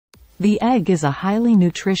The egg is a highly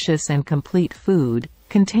nutritious and complete food,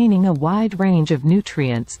 containing a wide range of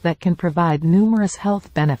nutrients that can provide numerous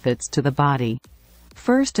health benefits to the body.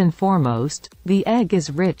 First and foremost, the egg is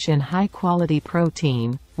rich in high-quality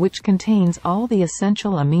protein, which contains all the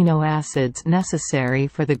essential amino acids necessary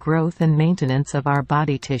for the growth and maintenance of our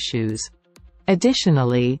body tissues.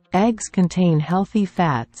 Additionally, eggs contain healthy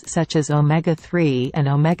fats such as omega-3 and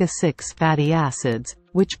omega-6 fatty acids,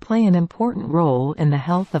 which play an important role in the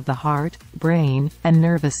health of the heart, brain, and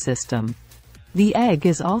nervous system. The egg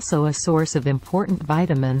is also a source of important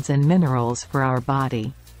vitamins and minerals for our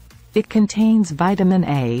body. It contains vitamin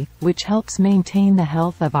A, which helps maintain the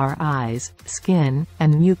health of our eyes, skin,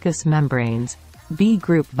 and mucous membranes,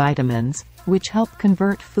 B-group vitamins, which help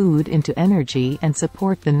convert food into energy and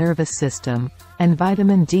support the nervous system, and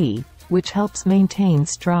vitamin D, which helps maintain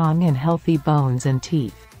strong and healthy bones and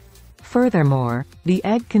teeth. Furthermore, the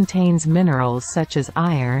egg contains minerals such as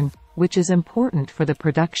iron, which is important for the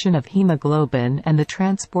production of hemoglobin and the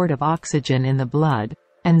transport of oxygen in the blood,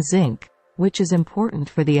 and zinc, which is important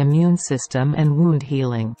for the immune system and wound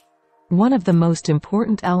healing. One of the most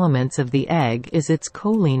important elements of the egg is its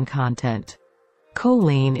choline content.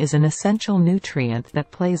 Choline is an essential nutrient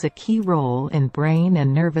that plays a key role in brain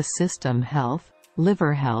and nervous system health,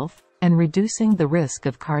 liver health, and reducing the risk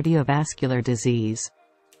of cardiovascular disease.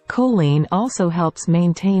 Choline also helps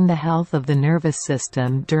maintain the health of the nervous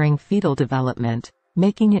system during fetal development,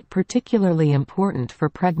 making it particularly important for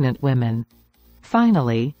pregnant women.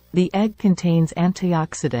 Finally, the egg contains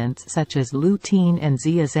antioxidants such as lutein and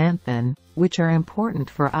zeaxanthin, which are important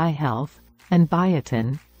for eye health, and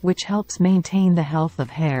biotin, which helps maintain the health of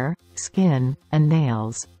hair, skin, and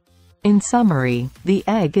nails. In summary, the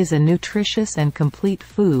egg is a nutritious and complete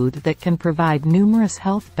food that can provide numerous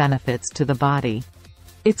health benefits to the body.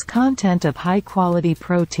 Its content of high-quality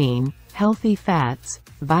protein, healthy fats,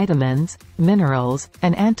 vitamins, minerals,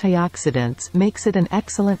 and antioxidants makes it an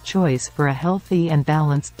excellent choice for a healthy and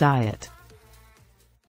balanced diet.